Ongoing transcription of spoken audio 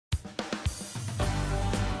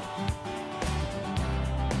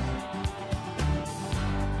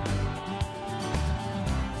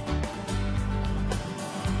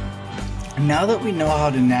Now that we know how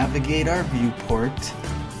to navigate our viewport,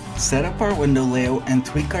 set up our window layout, and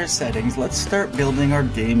tweak our settings, let's start building our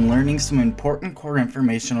game, learning some important core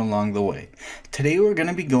information along the way. Today we're going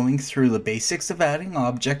to be going through the basics of adding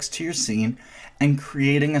objects to your scene and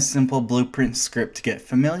creating a simple blueprint script to get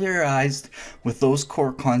familiarized with those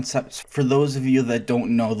core concepts for those of you that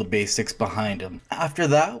don't know the basics behind them. After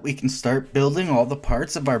that, we can start building all the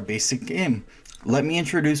parts of our basic game. Let me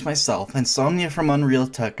introduce myself, Insomnia from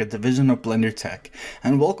BlenderTek, a division of BlenderTek,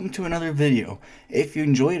 and welcome to another video. If you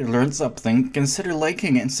enjoyed or learned something, consider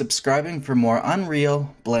liking it and subscribing for more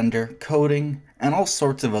Unreal, Blender, coding, and all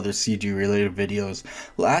sorts of other CG related videos.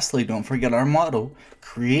 Lastly, don't forget our motto,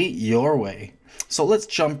 create your way. So let's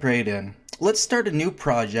jump right in. Let's start a new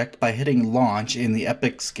project by hitting launch in the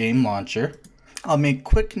Ep3 game launcher. I'll make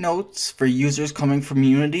quick notes for users coming from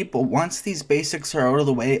Unity, but once these basics are out of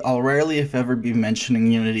the way, I'll rarely if ever be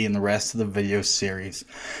mentioning Unity in the rest of the video series.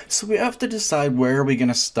 So we have to decide where are we going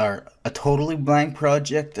to start. A totally blank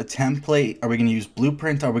project, a template, are we going to use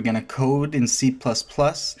Blueprint, are we going to code in C++?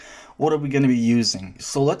 What are we going to be using?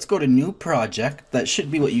 So let's go to new project. That should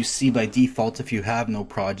be what you see by default if you have no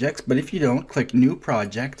projects, but if you don't, click new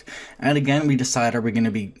project, and again we decide are we going to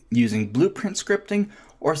be using Blueprint scripting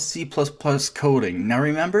or C++ coding. Now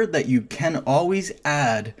remember that you can always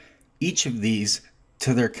add each of these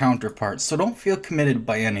to their counterparts, so don't feel committed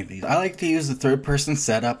by any of these. I like to use the third person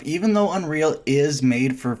setup. Even though Unreal is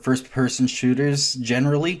made for first person shooters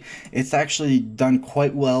generally, it's actually done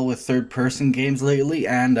quite well with third person games lately,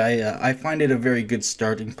 and I find it a very good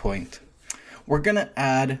starting point. We're gonna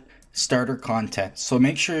add starter content, so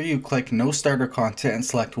make sure you click no starter content and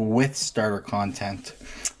select with starter content.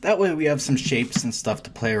 That way we have some shapes and stuff to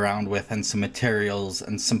play around with, and some materials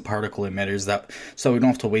and some particle emitters, so we don't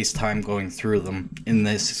have to waste time going through them in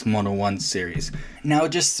this 101 series. Now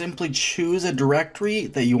just simply choose a directory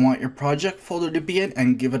that you want your project folder to be in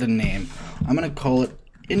and give it a name. I'm going to call it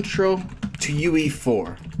Intro to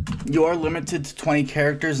UE4. You are limited to 20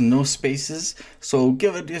 characters and no spaces, so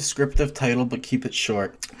give it a descriptive title but keep it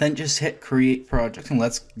short. Then just hit create project and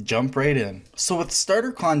let's jump right in. So with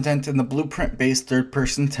starter content in the blueprint based third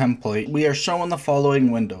person template, we are shown the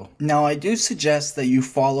following window. Now I do suggest that you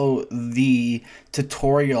follow the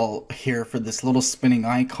tutorial here for this little spinning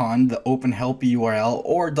icon, the open help URL,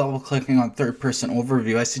 or double clicking on third person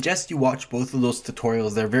overview. I suggest you watch both of those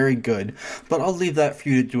tutorials, they're very good, but I'll leave that for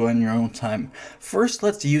you to do on your own time. First,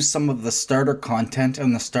 let's use some of the starter content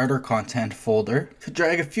in the starter content folder to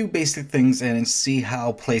drag a few basic things in and see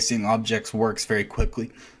how placing objects works very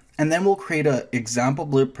quickly. And then we'll create an example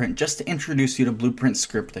blueprint just to introduce you to blueprint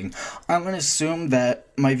scripting. I'm going to assume that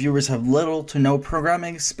my viewers have little to no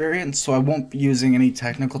programming experience, so I won't be using any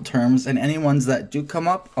technical terms, and any ones that do come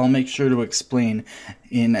up, I'll make sure to explain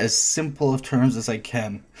in as simple of terms as I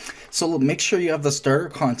can. So make sure you have the starter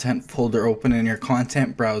content folder open in your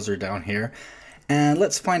content browser down here, and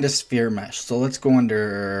let's find a sphere mesh. So let's go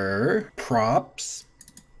under props.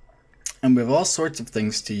 And we have all sorts of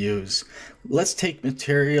things to use. Let's take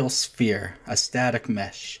material sphere, a static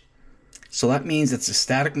mesh. So that means it's a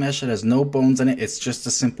static mesh that has no bones in it, it's just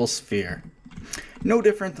a simple sphere. No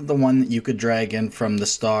different than the one that you could drag in from the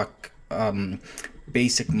stock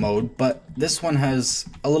basic mode, but this one has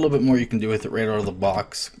a little bit more you can do with it right out of the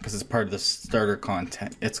box because it's part of the starter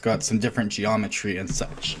content. It's got some different geometry and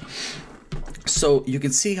such. So you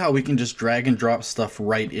can see how we can just drag and drop stuff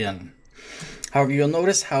right in. However, you'll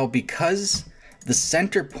notice how because the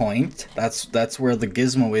center point, that's where the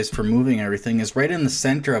gizmo is for moving everything, is right in the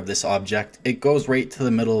center of this object, it goes right to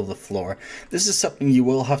the middle of the floor. This is something you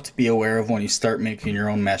will have to be aware of when you start making your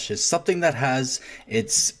own meshes. Something that has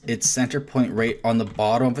its center point right on the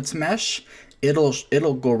bottom of its mesh,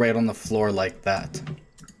 it'll go right on the floor like that.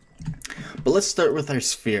 But let's start with our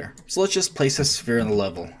sphere. So let's just place a sphere in the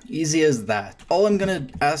level. Easy as that. All I'm gonna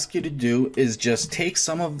ask you to do is just take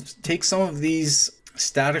some of these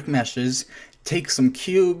static meshes, take some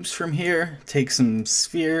cubes from here, take some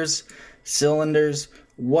spheres, cylinders,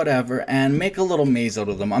 whatever, and make a little maze out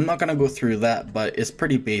of them. I'm not gonna go through that, but it's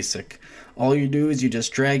pretty basic. All you do is you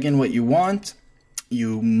just drag in what you want,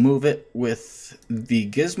 you move it with the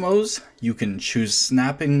gizmos, you can choose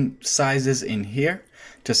snapping sizes in here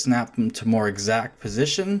to snap them to more exact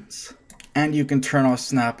positions, and you can turn off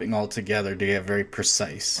snapping altogether to get very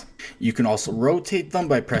precise. You can also rotate them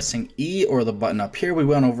by pressing E or the button up here. We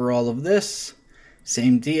went over all of this,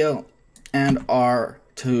 same deal, and R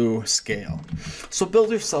to scale. So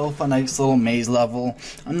build yourself a nice little maze level.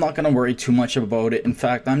 I'm not going to worry too much about it. In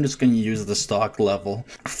fact, I'm just going to use the stock level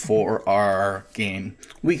for our game.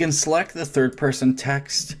 We can select the third person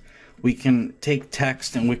text. We can take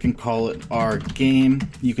text and we can call it our game.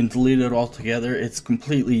 You can delete it altogether. It's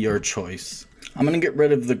completely your choice. I'm going to get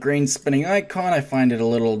rid of the green spinning icon. I find it a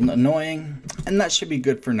little annoying, and that should be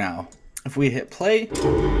good for now. If we hit play,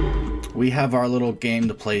 we have our little game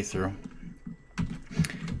to play through.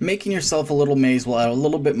 Making yourself a little maze will add a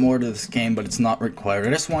little bit more to this game, but it's not required.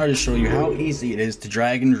 I just wanted to show you how easy it is to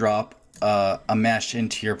drag and drop a mesh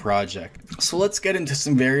into your project. So let's get into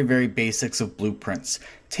some very basics of blueprints.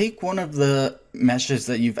 Take one of the meshes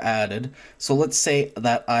that you've added. So let's say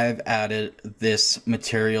that I've added this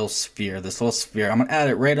material sphere, this little sphere. I'm going to add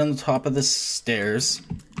it right on the top of the stairs,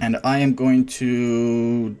 and I am going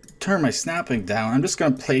to turn my snapping down. I'm just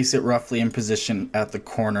going to place it roughly in position at the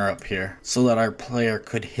corner up here so that our player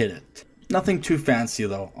could hit it. Nothing too fancy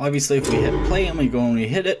though. Obviously if we hit play and we go and we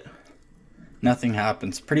hit it, nothing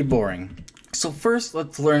happens. Pretty boring. So first,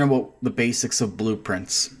 let's learn about the basics of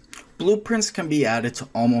blueprints. Blueprints can be added to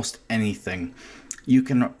almost anything. You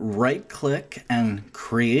can right click and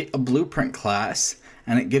create a blueprint class,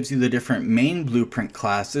 and it gives you the different main blueprint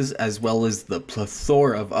classes as well as the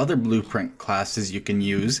plethora of other blueprint classes you can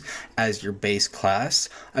use as your base class.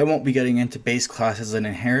 I won't be getting into base classes and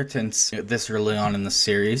inheritance this early on in the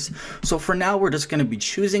series. So for now, we're just going to be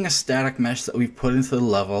choosing a static mesh that we've put into the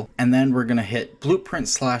level, and then we're going to hit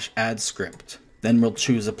blueprint/add script. Then we'll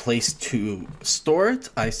choose a place to store it.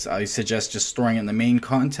 I suggest just storing it in the main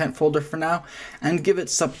content folder for now, and give it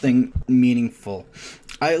something meaningful.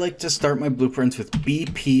 I like to start my blueprints with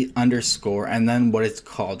BP underscore and then what it's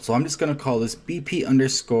called. So I'm just going to call this BP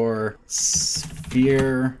underscore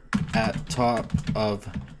sphere at top of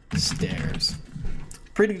stairs.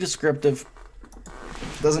 Pretty descriptive.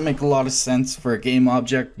 Doesn't make a lot of sense for a game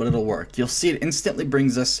object, but it'll work. You'll see it instantly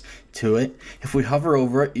brings us to it. If we hover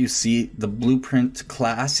over it, you see the blueprint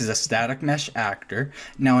class is a static mesh actor.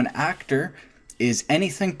 Now an actor is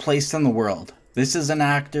anything placed in the world. This is an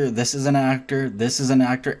actor, this is an actor, this is an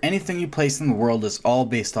actor. Anything you place in the world is all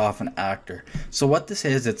based off an actor. So what this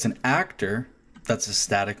is, it's an actor that's a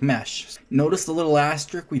static mesh. Notice the little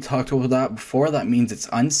asterisk, we talked about that before. That means it's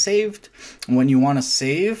unsaved. When you want to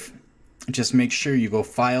save, just make sure you go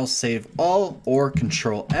File, Save All, or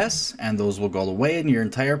Control S, and those will go away, and your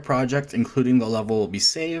entire project, including the level, will be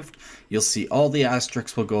saved. You'll see all the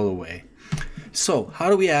asterisks will go away. So, how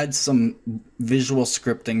do we add some visual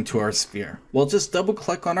scripting to our sphere? Well, just double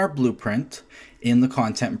click on our blueprint in the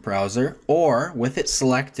content browser, or with it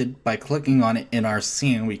selected by clicking on it in our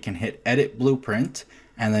scene, we can hit Edit Blueprint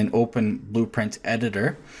and then open Blueprint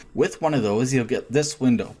Editor. With one of those, you'll get this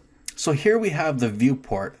window. So here we have the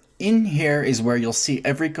viewport. In here is where you'll see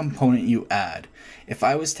every component you add. If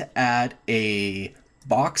I was to add a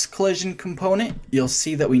box collision component, you'll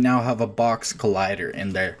see that we now have a box collider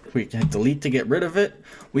in there. We can hit delete to get rid of it.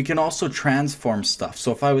 We can also transform stuff.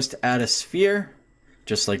 So if I was to add a sphere,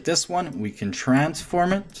 just like this one, we can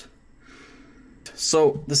transform it.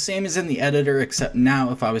 So the same as in the editor, except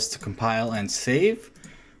now if I was to compile and save,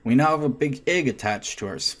 we now have a big egg attached to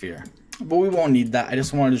our sphere. But we won't need that. I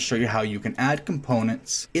just wanted to show you how you can add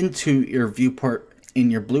components into your viewport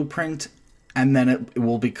in your blueprint, and then it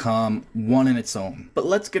will become one in its own. But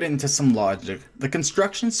let's get into some logic. The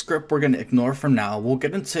construction script we're going to ignore for now. We'll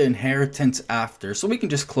get into inheritance after, so we can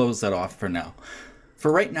just close that off for now.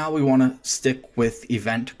 For right now, we want to stick with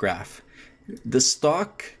event graph. The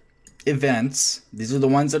stock events, these are the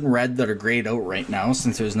ones in red that are grayed out right now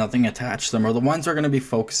since there's nothing attached to them, are the ones we're going to be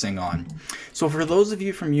focusing on. So for those of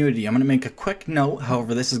you from Unity, I'm going to make a quick note.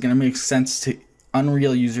 However, this is going to make sense to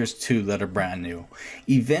Unreal users too that are brand new.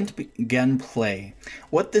 Event begin play.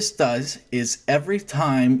 What this does is every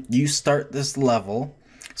time you start this level,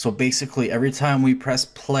 so basically every time we press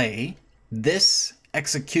play, this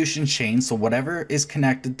execution chain, so whatever is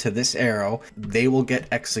connected to this arrow, they will get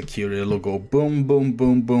executed. It'll go boom, boom,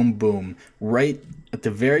 boom, boom, boom, right at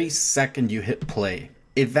the very second you hit play.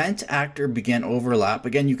 Event actor begin overlap.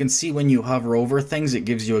 Again, you can see when you hover over things, it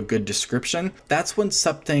gives you a good description. That's when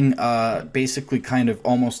something basically kind of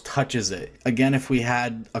almost touches it. Again, if we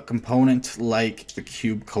had a component like the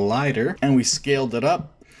cube collider and we scaled it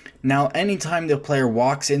up, now anytime the player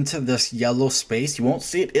walks into this yellow space, you won't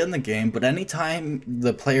see it in the game, but anytime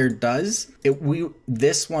the player does,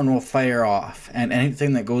 this one will fire off, and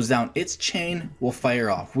anything that goes down its chain will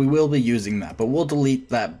fire off. We will be using that, but we'll delete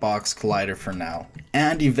that box collider for now.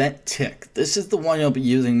 And event tick. This is the one you'll be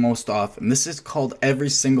using most often. This is called every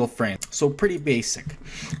single frame, so pretty basic.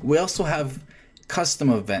 We also have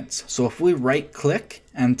custom events. So if we right click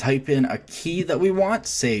and type in a key that we want,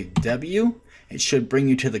 say W, It should bring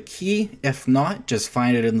you to the key. If not, just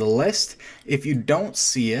find it in the list. If you don't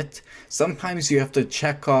see it, sometimes you have to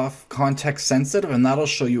check off context sensitive, and that'll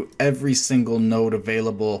show you every single node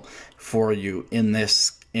available for you in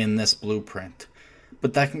this blueprint.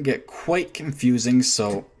 But that can get quite confusing,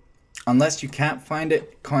 so unless you can't find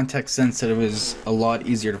it, context sensitive is a lot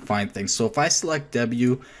easier to find things. So if I select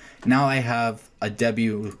W, now I have a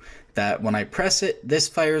W that when I press it, this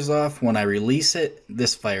fires off. When I release it,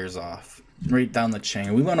 this fires off. Right down the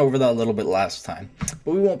chain. We went over that a little bit last time,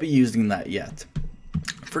 but we won't be using that yet.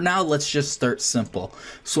 For now, let's just start simple.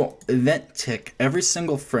 So event tick every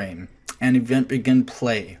single frame and event begin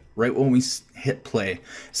play right when we hit play.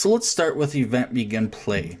 So let's start with event begin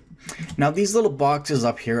play. Now these little boxes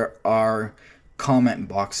up here are comment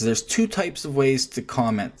boxes. There's two types of ways to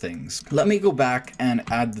comment things. Let me go back and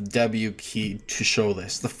add the W key to show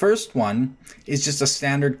this. The first one is just a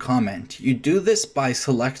standard comment. You do this by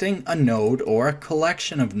selecting a node or a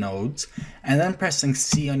collection of nodes and then pressing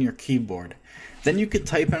C on your keyboard. Then you could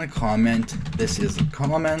type in a comment. This is a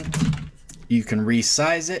comment. You can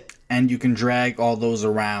resize it and you can drag all those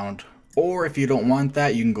around. Or if you don't want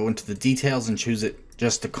that, you can go into the details and choose it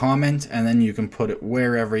just a comment, and then you can put it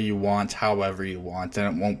wherever you want, however you want, and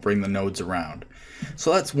it won't bring the nodes around.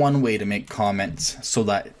 So that's one way to make comments so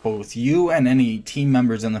that both you and any team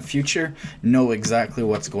members in the future know exactly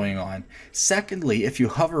what's going on. Secondly, if you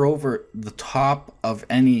hover over the top of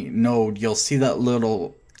any node, you'll see that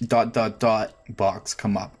little ... box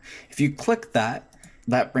come up. If you click that,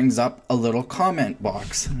 that brings up a little comment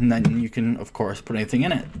box, and then you can of course put anything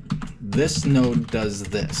in it. This node does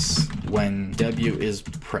this when W is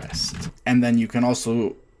pressed, and then you can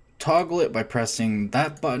also toggle it by pressing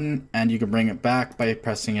that button, and you can bring it back by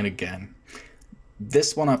pressing it again.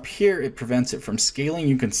 This one up here, it prevents it from scaling.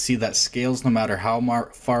 You can see that scales no matter how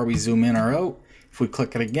far we zoom in or out. If we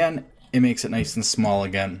click it again, it makes it nice and small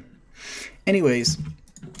again. Anyways,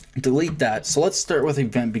 delete that. So let's start with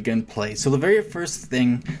event begin play. So the very first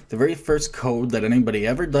thing, the very first code that anybody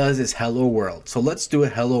ever does is hello world. So let's do a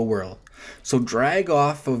hello world. So drag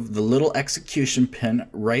off of the little execution pin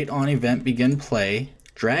right on event begin play,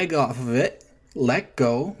 drag off of it, let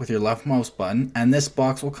go with your left mouse button, and this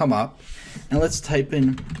box will come up. And let's type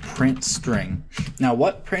in print string. Now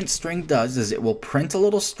what print string does is it will print a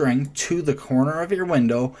little string to the corner of your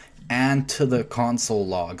window and to the console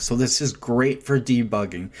log. So this is great for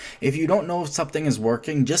debugging. If you don't know if something is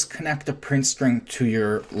working, just connect a print string to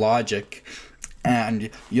your logic and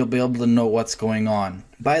you'll be able to know what's going on.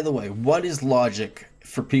 By the way, what is logic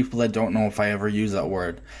for people that don't know if I ever use that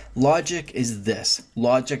word? Logic is this.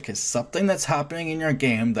 Logic is something that's happening in your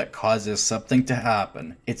game that causes something to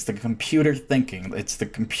happen. It's the computer thinking. It's the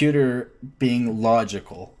computer being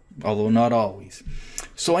logical, although not always.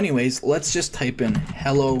 So anyways, let's just type in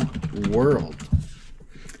hello world,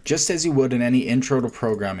 just as you would in any intro to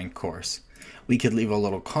programming course. We could leave a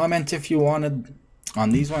little comment if you wanted. On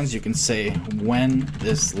these ones, you can say when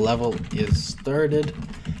this level is started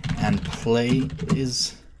and play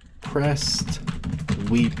is pressed,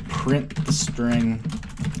 we print the string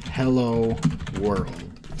hello world.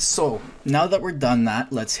 So now that we're done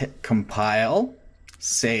that, let's hit compile,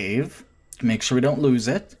 save, to make sure we don't lose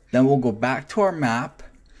it. Then we'll go back to our map,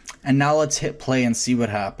 and now let's hit play and see what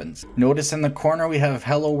happens. Notice in the corner we have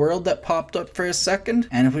hello world that popped up for a second,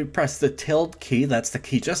 and if we press the tilde key, that's the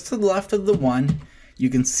key just to the left of the one, you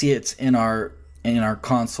can see it's in our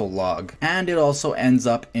console log. And it also ends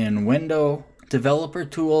up in window, developer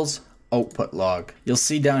tools, output log. You'll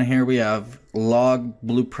see down here we have log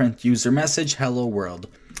blueprint user message hello world.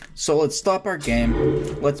 So let's stop our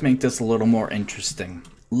game. Let's make this a little more interesting.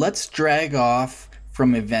 Let's drag off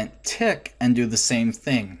from event tick and do the same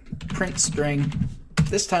thing. Print string.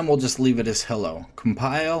 This time we'll just leave it as hello.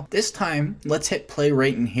 Compile. This time, let's hit play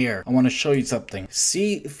right in here. I want to show you something.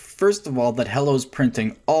 See, first of all, that hello's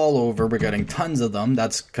printing all over. We're getting tons of them.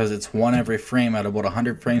 That's because it's one every frame at about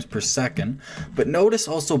 100 frames per second. But notice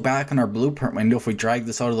also back in our blueprint window, if we drag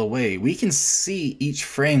this out of the way, we can see each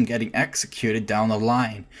frame getting executed down the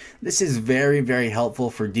line. This is very, very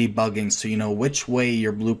helpful for debugging, so you know which way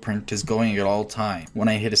your blueprint is going at all times. When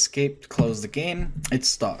I hit escape to close the game, it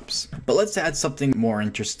stops. But let's add something more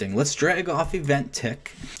interesting. Let's drag off event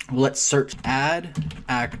tick. Let's search add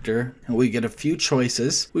actor, and we get a few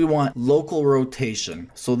choices. We want local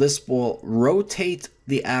rotation. So this will rotate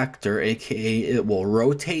the actor, aka it will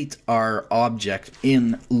rotate our object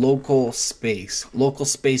in local space. Local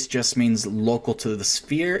space just means local to the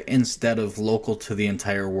sphere instead of local to the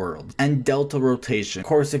entire world. And delta rotation. Of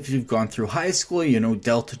course, if you've gone through high school, you know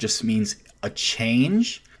delta just means a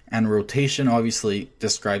change. and rotation obviously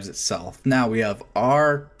describes itself. Now we have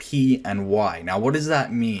R, P, and Y. Now what does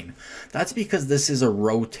that mean? That's because this is a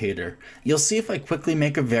rotator. You'll see if I quickly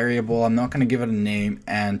make a variable, I'm not going to give it a name,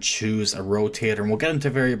 and choose a rotator, and we'll get into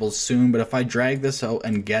variables soon, but if I drag this out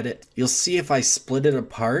and get it, you'll see if I split it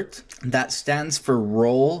apart, that stands for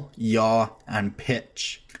roll, yaw, and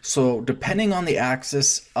pitch. So depending on the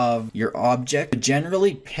axis of your object,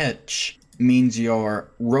 generally pitch means you're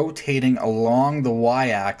rotating along the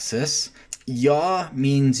y-axis. Yaw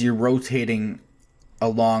means you're rotating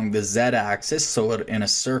along the z-axis, so in a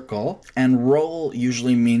circle. And roll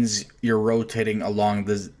usually means you're rotating along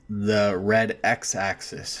the red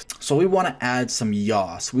x-axis. So we want to add some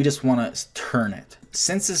yaw, so we just want to turn it.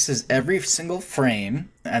 Since this is every single frame,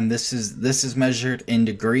 and this is measured in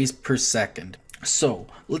degrees per second, so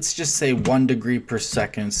let's just say 1 degree per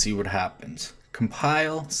second and see what happens.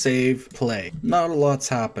 Compile, save, play. Not a lot's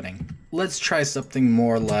happening. Let's try something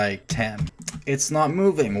more like 10. It's not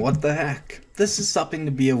moving, what the heck? This is something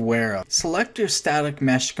to be aware of. Select your static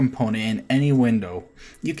mesh component in any window.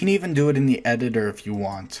 You can even do it in the editor if you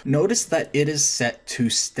want. Notice that it is set to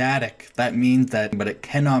static. That means that, but it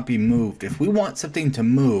cannot be moved. If we want something to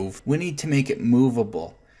move, we need to make it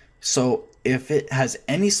movable. So if it has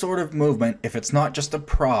any sort of movement, if it's not just a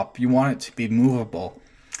prop, you want it to be movable.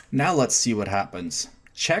 Now let's see what happens.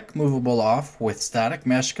 Check movable off with static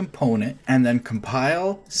mesh component and then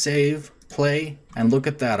compile, save, play, and look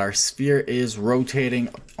at that, our sphere is rotating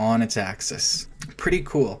on its axis. Pretty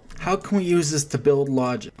cool. How can we use this to build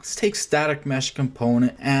logic? Let's take static mesh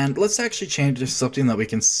component and let's actually change it to something that we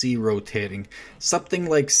can see rotating. Something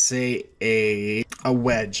like, say, a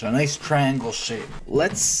wedge, a nice triangle shape.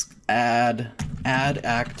 Let's add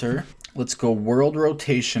actor. Let's go world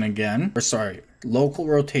rotation again, or sorry, local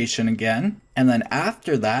rotation again, and then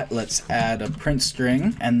after that let's add a print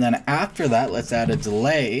string, and then after that let's add a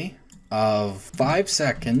delay of 5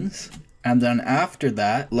 seconds, and then after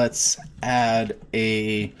that let's add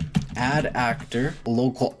a add actor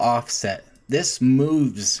local offset. This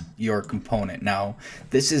moves your component. Now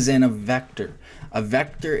this is in a vector. A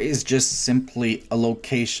vector is just simply a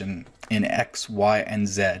location in X, Y, and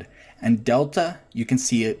Z, and delta, you can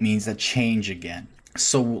see it means a change again.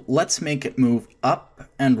 So let's make it move up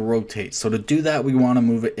and rotate. So to do that, we want to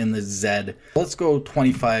move it in the Z. Let's go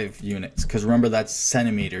 25 units, because remember that's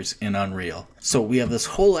centimeters in Unreal. So we have this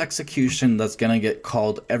whole execution that's going to get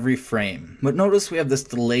called every frame. But notice we have this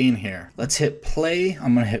delay in here. Let's hit play.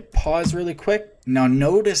 I'm going to hit pause really quick. Now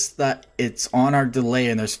notice that it's on our delay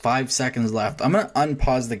and there's 5 seconds left. I'm going to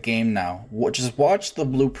unpause the game now. Just watch the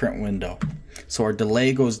blueprint window. So our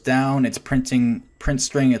delay goes down, it's printing print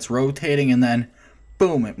string, it's rotating, and then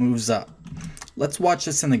boom, it moves up. Let's watch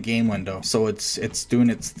this in the game window. So it's doing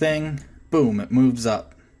its thing. Boom, it moves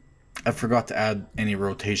up. I forgot to add any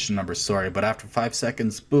rotation numbers, sorry, but after 5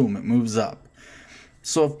 seconds, boom, it moves up.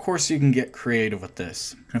 So of course you can get creative with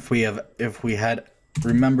this. If we had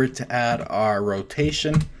remembered to add our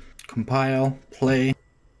rotation, compile, play,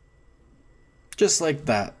 just like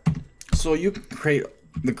that. So you can create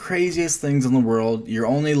the craziest things in the world. You're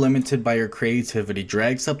only limited by your creativity.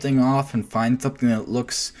 Drag something off and find something that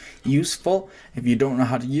looks useful. If you don't know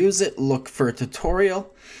how to use it, look for a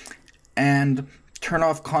tutorial and turn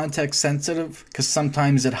off context sensitive, because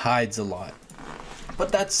sometimes it hides a lot.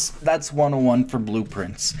 But that's 101 for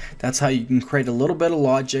blueprints. That's how you can create a little bit of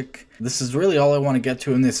logic. This is really all I want to get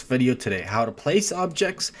to in this video today. How to place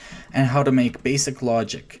objects and how to make basic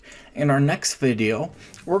logic. In our next video,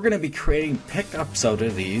 we're going to be creating pickups out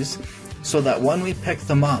of these so that when we pick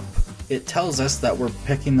them up, it tells us that we're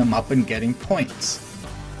picking them up and getting points.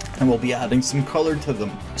 And we'll be adding some color to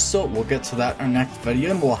them. So we'll get to that in our next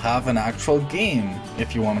video, and we'll have an actual game,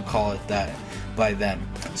 if you want to call it that, by then.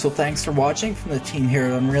 So thanks for watching from the team here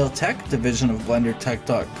at Unreal Tech, division of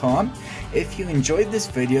BlenderTek.com. If you enjoyed this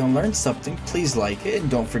video and learned something, please like it, and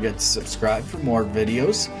don't forget to subscribe for more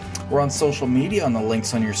videos. We're on social media on the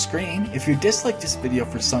links on your screen. If you disliked this video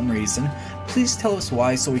for some reason, please tell us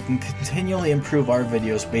why so we can continually improve our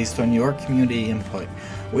videos based on your community input.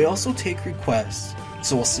 We also take requests.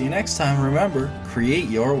 So we'll see you next time. Remember, create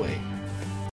your way.